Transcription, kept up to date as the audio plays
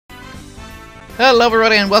Hello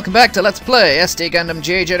everybody and welcome back to Let's Play SD Gundam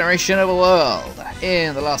G Generation Overworld.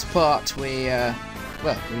 In the last part we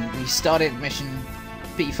started mission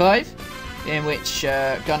B5 in which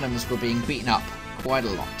Gundams were being beaten up quite a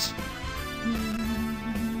lot.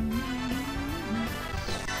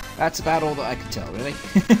 That's about all that I can tell really.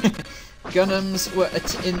 Gundams were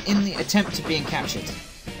in the attempt of being captured.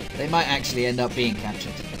 They might actually end up being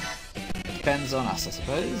captured. Depends on us, I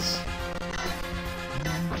suppose.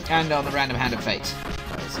 And on the random hand of fate,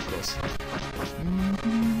 of course.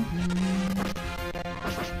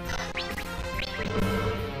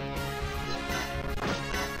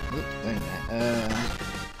 Oop, wait a minute.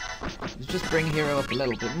 Let's just bring Hero up a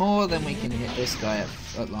little bit more, then we can hit this guy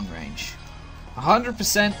at long range.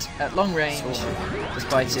 100% at long range,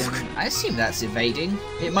 despite him. I assume that's evading.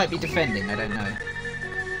 It might be defending, I don't know.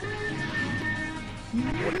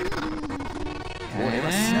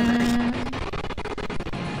 And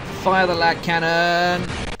fire the lag cannon!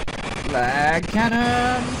 Lag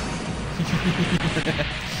cannon!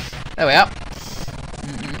 There we are.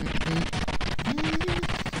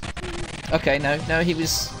 Okay, no, he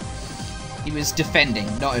was defending,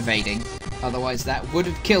 not evading. Otherwise, that would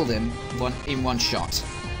have killed him in one shot.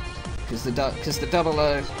 Because the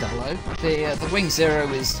the Wing Zero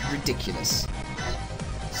is ridiculous.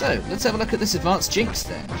 So let's have a look at this advanced Jinx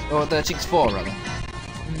then, or the Jinx 4 rather.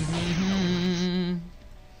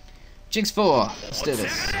 Jinx 4, let's do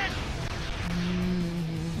this.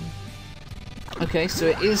 Okay, so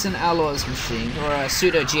it is an Alloy's machine, or a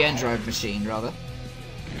pseudo GN drive machine rather.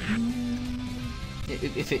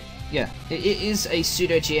 It is a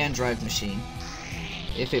pseudo GN drive machine.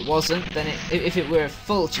 If it wasn't, then if it were a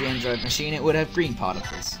full GN drive machine, it would have green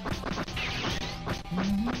particles.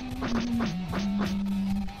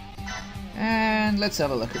 And let's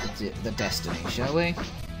have a look at the destiny, shall we?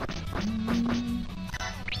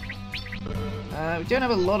 We don't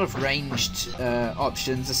have a lot of ranged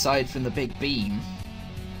options aside from the big beam.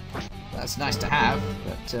 That's nice to have,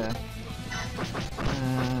 but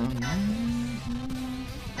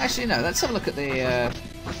actually no. Let's have a look at the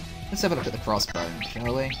crossbone,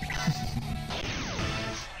 shall we?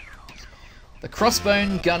 The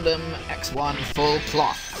Crossbone Gundam X1 full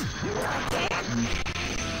cloth.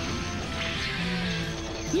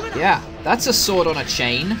 Yeah, that's a sword on a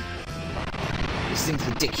chain. This thing's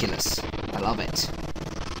ridiculous. I love it.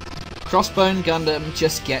 Crossbone Gundam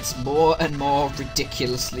just gets more and more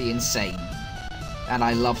ridiculously insane. And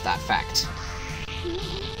I love that fact.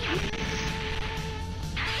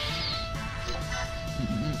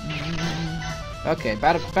 Okay,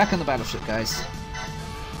 back on the battleship, guys.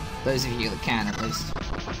 Those of you that can, at least.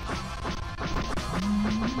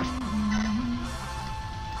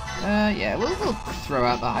 Yeah, we'll throw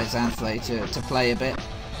out the Hyzanthle to play a bit.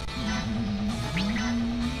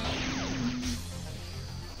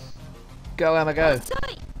 Go, Hamma, go.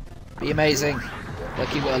 Be amazing.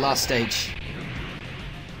 Like you were last stage.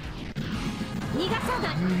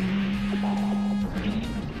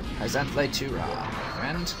 Hyzanthle to Ra,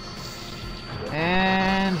 friend.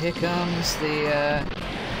 And here comes the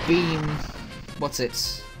beam. What's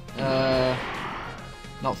it?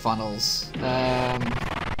 Not funnels.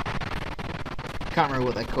 Can't remember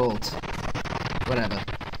what they're called. Whatever.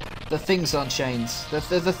 The things on chains.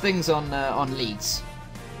 The things on leads.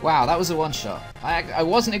 Wow, that was a one-shot. I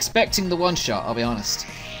wasn't expecting the one-shot, I'll be honest.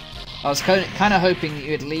 I was kind of hoping that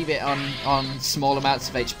you'd leave it on small amounts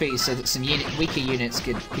of HP so that some weaker units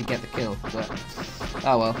could get the kill, but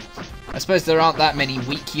oh well. I suppose there aren't that many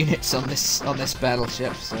weak units on this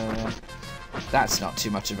battleship, so that's not too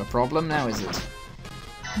much of a problem now, is it?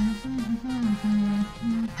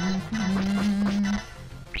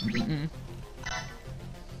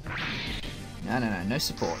 No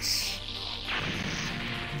supports.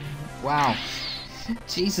 Wow.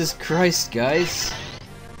 Jesus Christ, guys.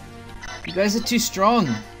 You guys are too strong.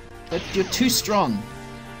 You're too strong.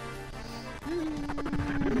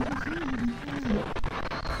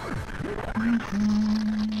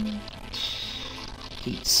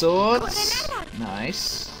 Heat swords.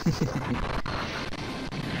 Nice.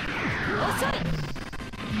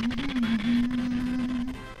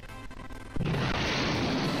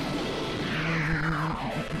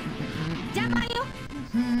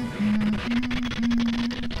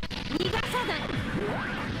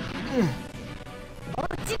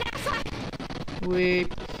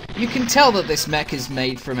 You can tell that this mech is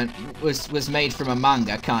made from was made from a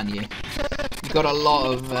manga, can't you? You've got a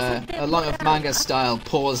lot of manga style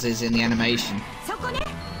pauses in the animation.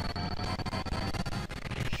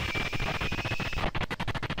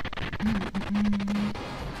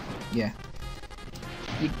 Yeah.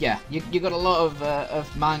 You got a lot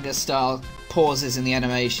of manga style pauses in the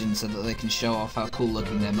animation so that they can show off how cool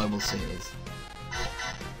looking their mobile suit is.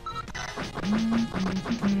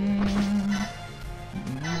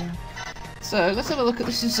 So, let's have a look at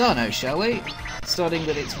the Susano, shall we? Starting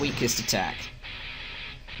with its weakest attack.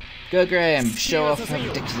 Go Graham, show off how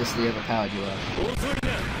ridiculously overpowered you are.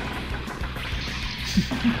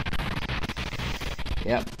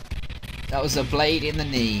 Yep. That was a blade in the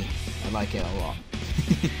knee. I like it a lot.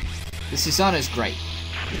 The Susano's great.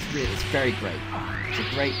 It's very great.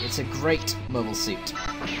 It's a great mobile suit.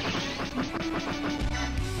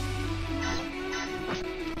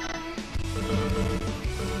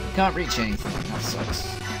 Can't reach anything, that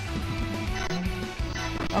sucks.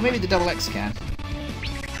 Oh, maybe the Double X can.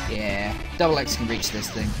 Yeah, Double X can reach this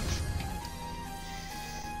thing.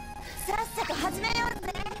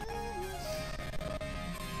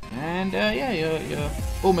 And yeah, you're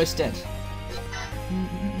almost dead.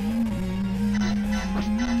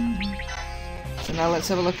 So now let's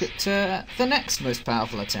have a look at the next most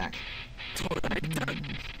powerful attack.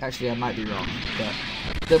 Actually, I might be wrong,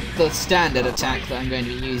 but the standard attack that I'm going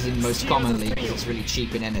to be using most commonly because it's really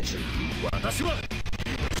cheap in energy.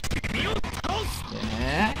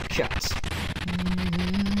 Yeah, cut.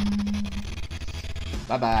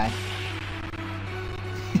 Bye bye.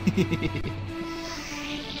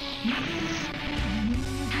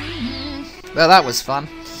 Well, that was fun.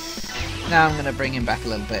 Now I'm going to bring him back a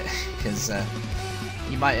little bit because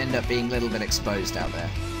you might end up being a little bit exposed out there.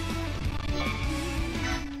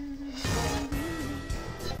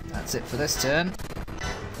 That's it for this turn.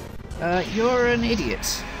 You're an idiot.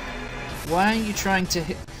 Why are you trying to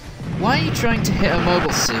hit a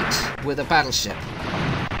mobile suit with a battleship?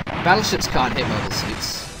 Battleships can't hit mobile suits.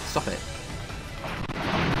 Stop it.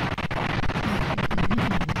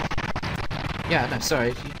 Yeah, no,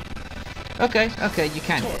 sorry. Okay, you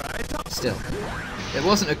can hit. Still. It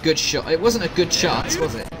wasn't a good shot. It wasn't a good chance,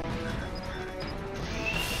 was it?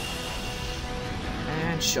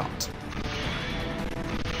 And shot.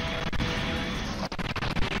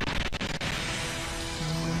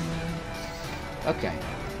 Okay.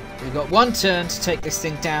 We've got one turn to take this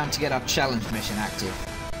thing down to get our challenge mission active.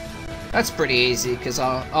 That's pretty easy because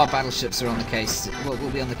our battleships are on the case.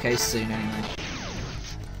 We'll be on the case soon anyway.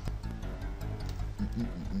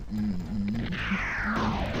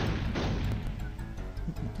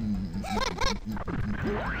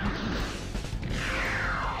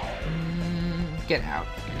 Get out.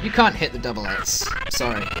 You can't hit the Double X.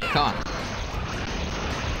 Sorry, you can't.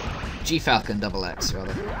 G-Falcon Double X,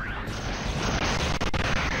 rather.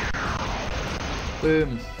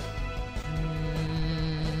 Boom.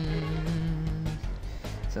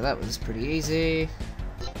 So that was pretty easy.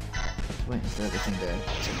 Waiting for everything to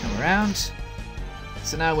come around.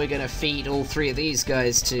 So now we're going to feed all three of these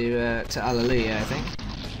guys to Alleluia, I think.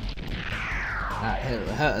 That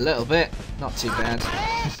hurt a little bit. Not too bad.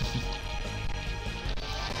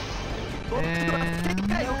 And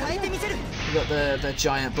we've got the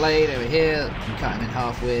giant blade over here. We can cut him in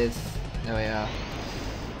half with. There we are.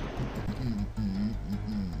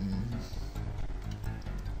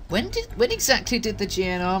 When exactly did the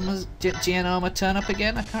GN armor turn up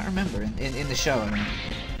again? I can't remember in the show. I mean,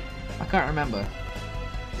 I can't remember.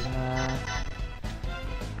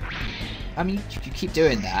 I mean, you keep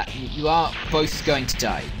doing that. You are both going to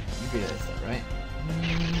die. You realise that, right?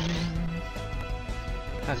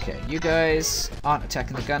 Okay, you guys aren't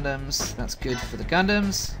attacking the Gundams. That's good for the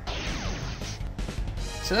Gundams.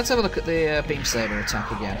 So let's have a look at the Beam Saber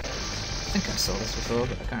attack again. I think I saw this before,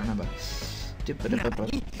 but I can't remember.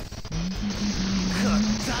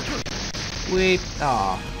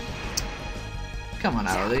 Oh. Come on,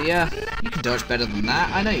 Alleluia. You can dodge better than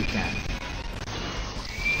that. I know you can.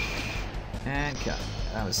 And cut.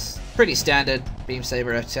 That was pretty standard Beam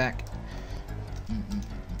Saber attack.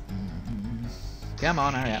 Come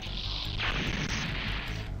on, hurry up.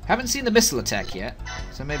 Haven't seen the missile attack yet,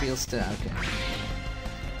 so maybe he'll start. Okay.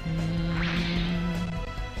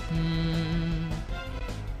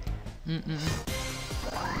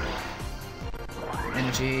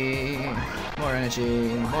 Energy, more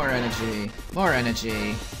energy, more energy, more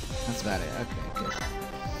energy. That's about it. Okay, good.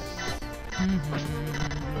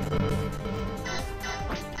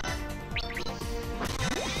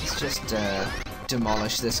 Let's just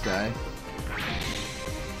demolish this guy.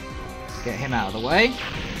 Get him out of the way.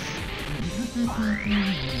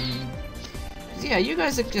 Yeah, you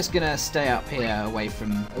guys are just gonna stay up here, away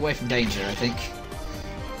from danger, I think.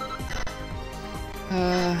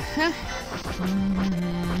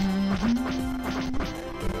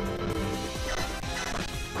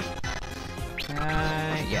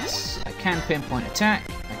 Yes, I can pinpoint attack.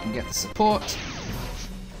 I can get the support.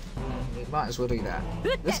 might as well do that.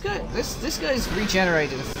 This guy's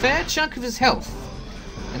regenerated a fair chunk of his health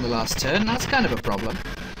in the last turn. That's kind of a problem.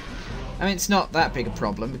 I mean, it's not that big a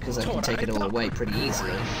problem because I can take it all away pretty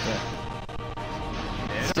easily, but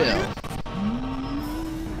still.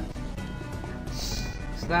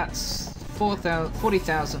 So that's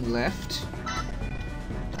 40,000 left.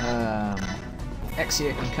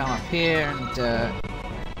 Exia can come up here and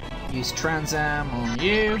use Transam on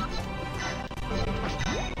you.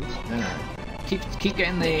 No. Keep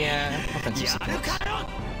getting the offensive support.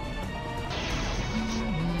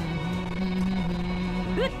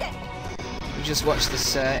 We just watched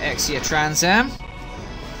this Exia Transam,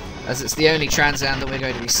 as it's the only Transam that we're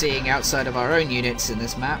going to be seeing outside of our own units in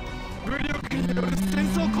this map.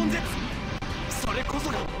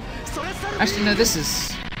 Actually, no, this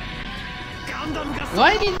is...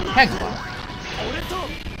 Why did... Hang on.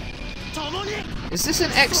 Is this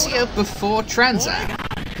an Exia before Transam?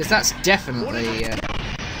 Because that's definitely...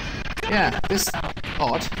 yeah, this...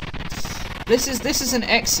 Odd. This is an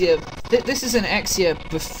Exia... This is an Exia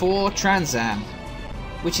before Transam.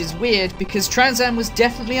 Which is weird, because Transam was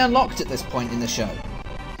definitely unlocked at this point in the show.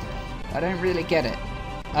 I don't really get it.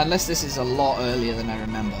 Unless this is a lot earlier than I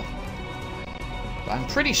remember. But I'm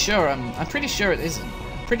pretty sure I'm pretty sure it isn't.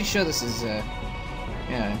 I'm pretty sure this is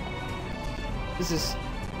you know, this is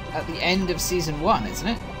at the end of season 1, isn't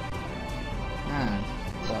it?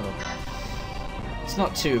 Well, it's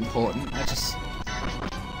not too important.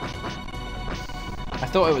 I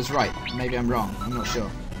thought I was right. Maybe I'm wrong. I'm not sure.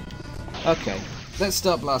 Okay, let's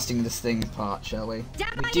start blasting this thing apart, shall we?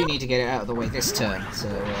 We do need to get it out of the way this turn, so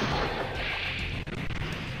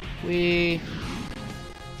we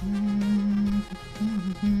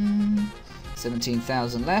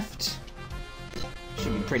 17,000 left.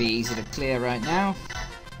 Should be pretty easy to clear right now.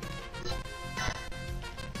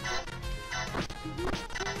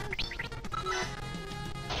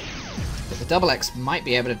 But the double X might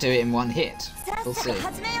be able to do it in one hit. We'll see.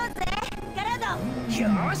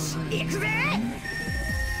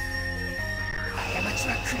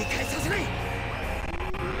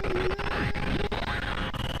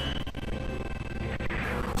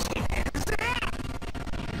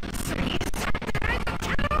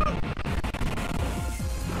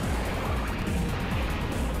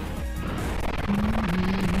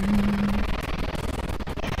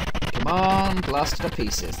 Come on, blasted to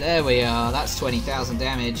pieces. There we are. That's 20,000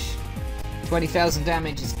 damage. 20,000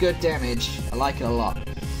 damage is good damage. I like it a lot.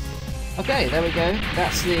 Okay, there we go.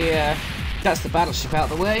 That's the battleship out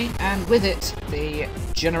of the way, and with it, the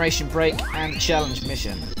generation break and challenge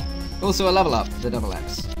mission. Also a level up for the double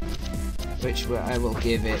X, which I will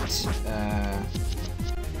give it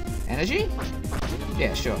energy.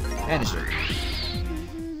 Yeah, sure, energy.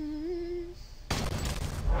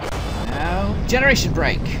 Now, generation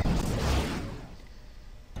break.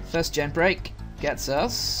 First gen break gets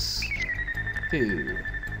us. Ooh.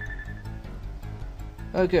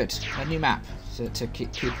 Oh, good, a new map to keep.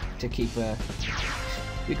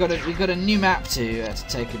 We got a new map to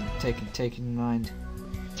take in mind.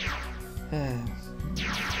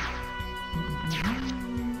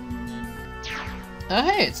 Oh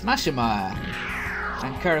hey, it's Mashymre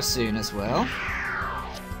and Chara Soon as well.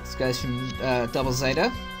 This guy's from Double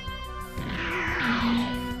Zeta.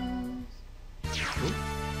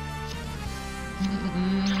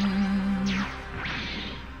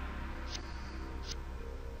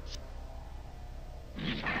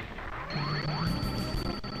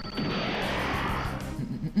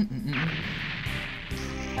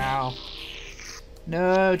 Ow.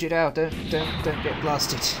 No, Judau, don't get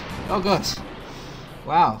blasted. Oh god.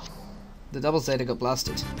 Wow. The Double Zeta got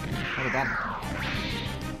blasted. How did that happen?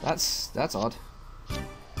 That's odd.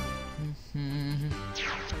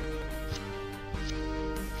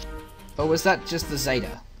 Or was that just the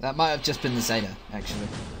Zeta? That might have just been the Zeta, actually.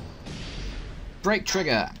 Break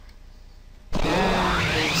trigger.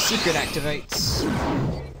 And the secret activates,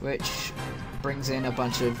 which brings in a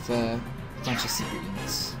bunch of secret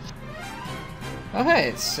units. Oh hey,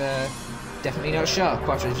 it's definitely not a shot.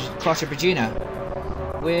 Quattro Brigino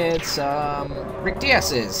with some Rick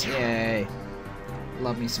Diaz's. Yay!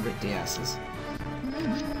 Love me some Rick Diaz's.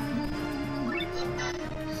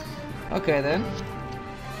 Okay then.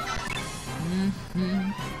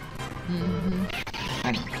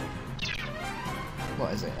 Hang on.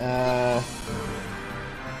 What is it?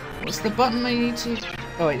 What's the button I need to?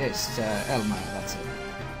 Oh wait, it's Elmo. That's it.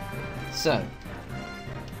 So,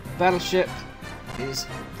 battleship is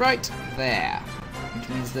right there, which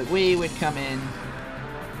means that we would come in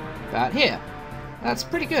about here. That's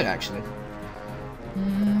pretty good, actually.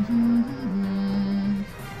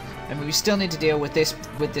 And we we still need to deal with this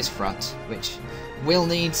front, which will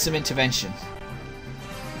need some intervention.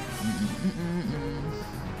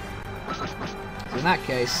 In that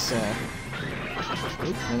case,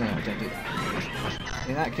 oops, no, don't do that.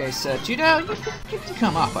 In that case, Judau, you can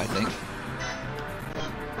come up, I think.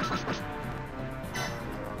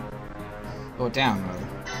 Or down, rather.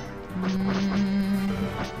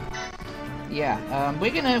 Yeah,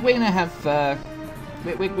 we're gonna have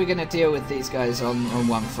we're gonna deal with these guys on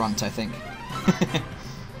one front, I think.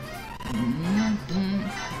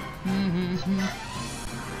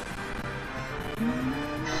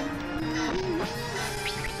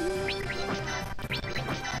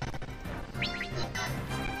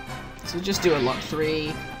 So we'll just do a lock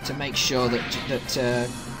 3 to make sure that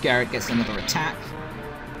Garrett gets another attack,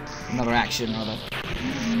 another action rather.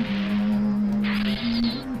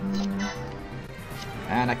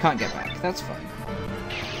 And I can't get back. That's fine.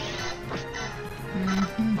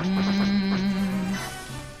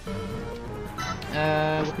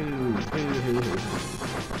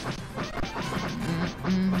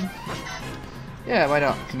 Yeah, why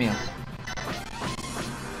not? Camille.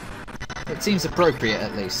 It seems appropriate,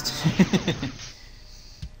 at least.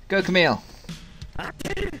 Go, Camille. There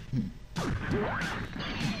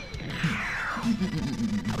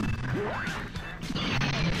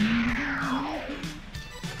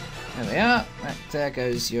we are. Right, there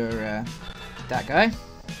goes your that guy.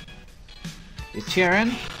 Your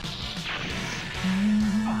Chiron.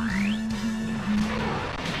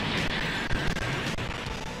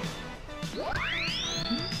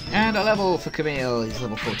 And a level for Camille, he's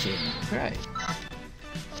level 14. Great.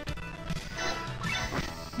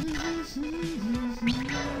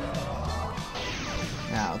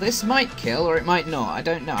 Now, this might kill, or it might not. I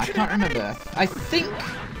don't know. I can't remember. I think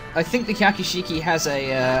the Yakishiki has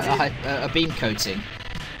a beam coating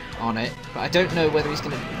on it, but I don't know whether he's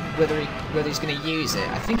gonna use it.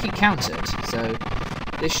 I think he countered, so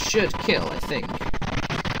this should kill. I think.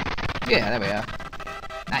 Yeah, there we are.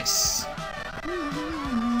 Nice.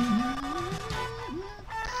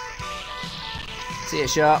 See ya,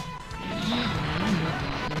 Sharp.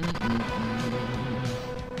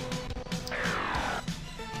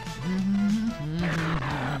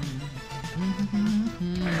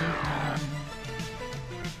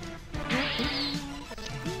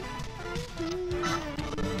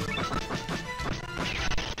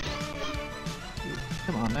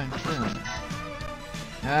 Come on, no.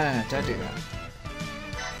 No, don't do that.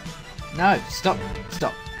 No, stop.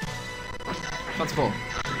 Let's fall.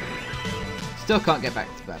 Still can't get back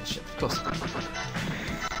to the battleship, of course.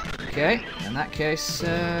 Okay, in that case,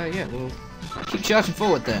 yeah, we'll keep charging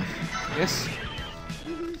forward then, I guess.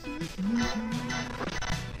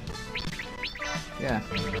 Yeah.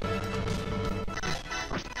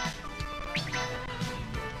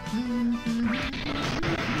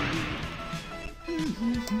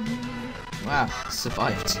 Wow,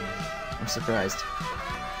 survived. I'm surprised.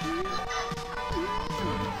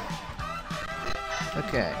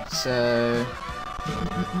 Okay, so...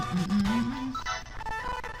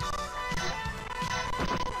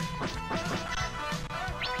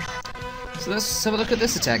 So let's have a look at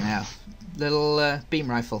this attack now. Little beam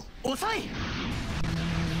rifle.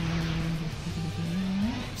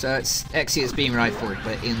 So it's Exia's beam rifle,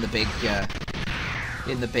 but in the big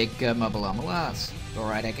mobile armor. Well, that's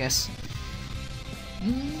alright, I guess.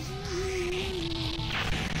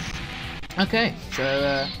 Okay,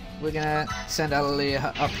 so we're gonna send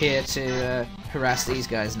Alleluia up here to harass these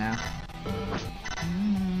guys now.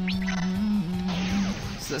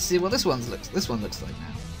 So let's see what this one looks like now.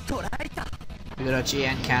 We got a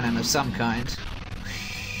GN cannon of some kind.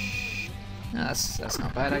 No, that's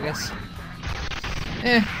not bad, I guess.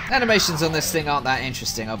 Animations on this thing aren't that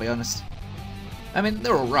interesting, I'll be honest. I mean,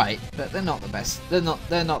 they're all right, but they're not the best. They're not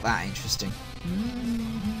that interesting.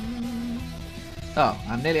 Oh,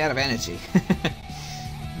 I'm nearly out of energy.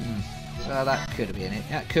 Well, that could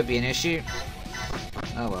be an issue.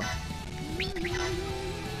 Oh well.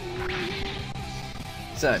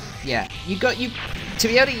 So yeah, to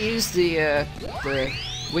be able to use the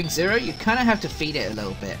Wing Zero, you kind of have to feed it a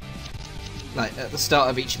little bit, like at the start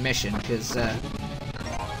of each mission, because.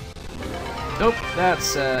 Oh,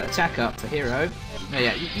 that's attack up for hero. No,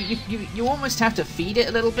 yeah, you almost have to feed it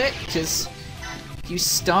a little bit, because you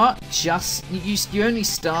only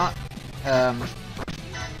start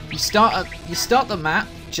you start the map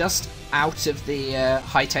just out of the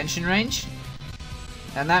high tension range,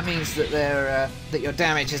 and that means that that your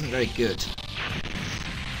damage isn't very good.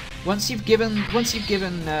 Once you've given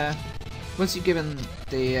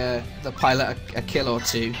the pilot a kill or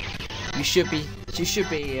two, you should be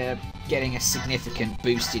getting a significant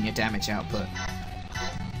boost in your damage output.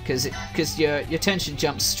 Because your tension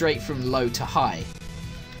jumps straight from low to high.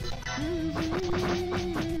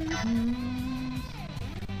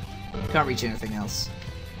 Can't reach anything else.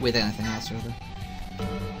 With anything else, rather.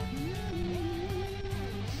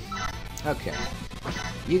 Okay.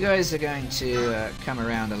 You guys are going to come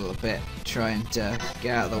around a little bit, try and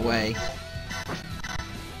get out of the way.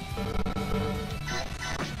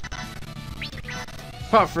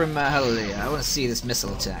 Apart from Hallelujah, I want to see this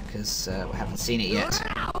missile attack, because we haven't seen it yet.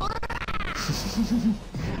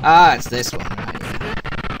 Ah, it's this one, right?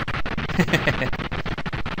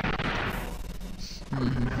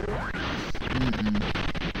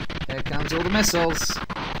 Here comes all the missiles.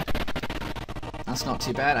 That's not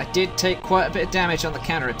too bad. I did take quite a bit of damage on the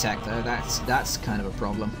counterattack, though. That's kind of a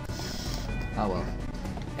problem. Oh well.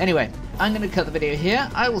 Anyway, I'm going to cut the video here.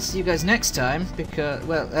 I will see you guys next time, because,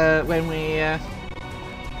 well, when we...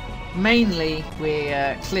 Mainly, we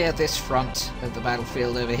clear this front of the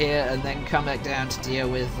battlefield over here, and then come back down to deal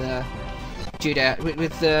with Judau,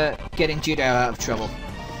 getting Judau out of trouble.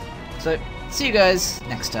 So, see you guys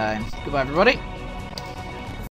next time. Goodbye, everybody.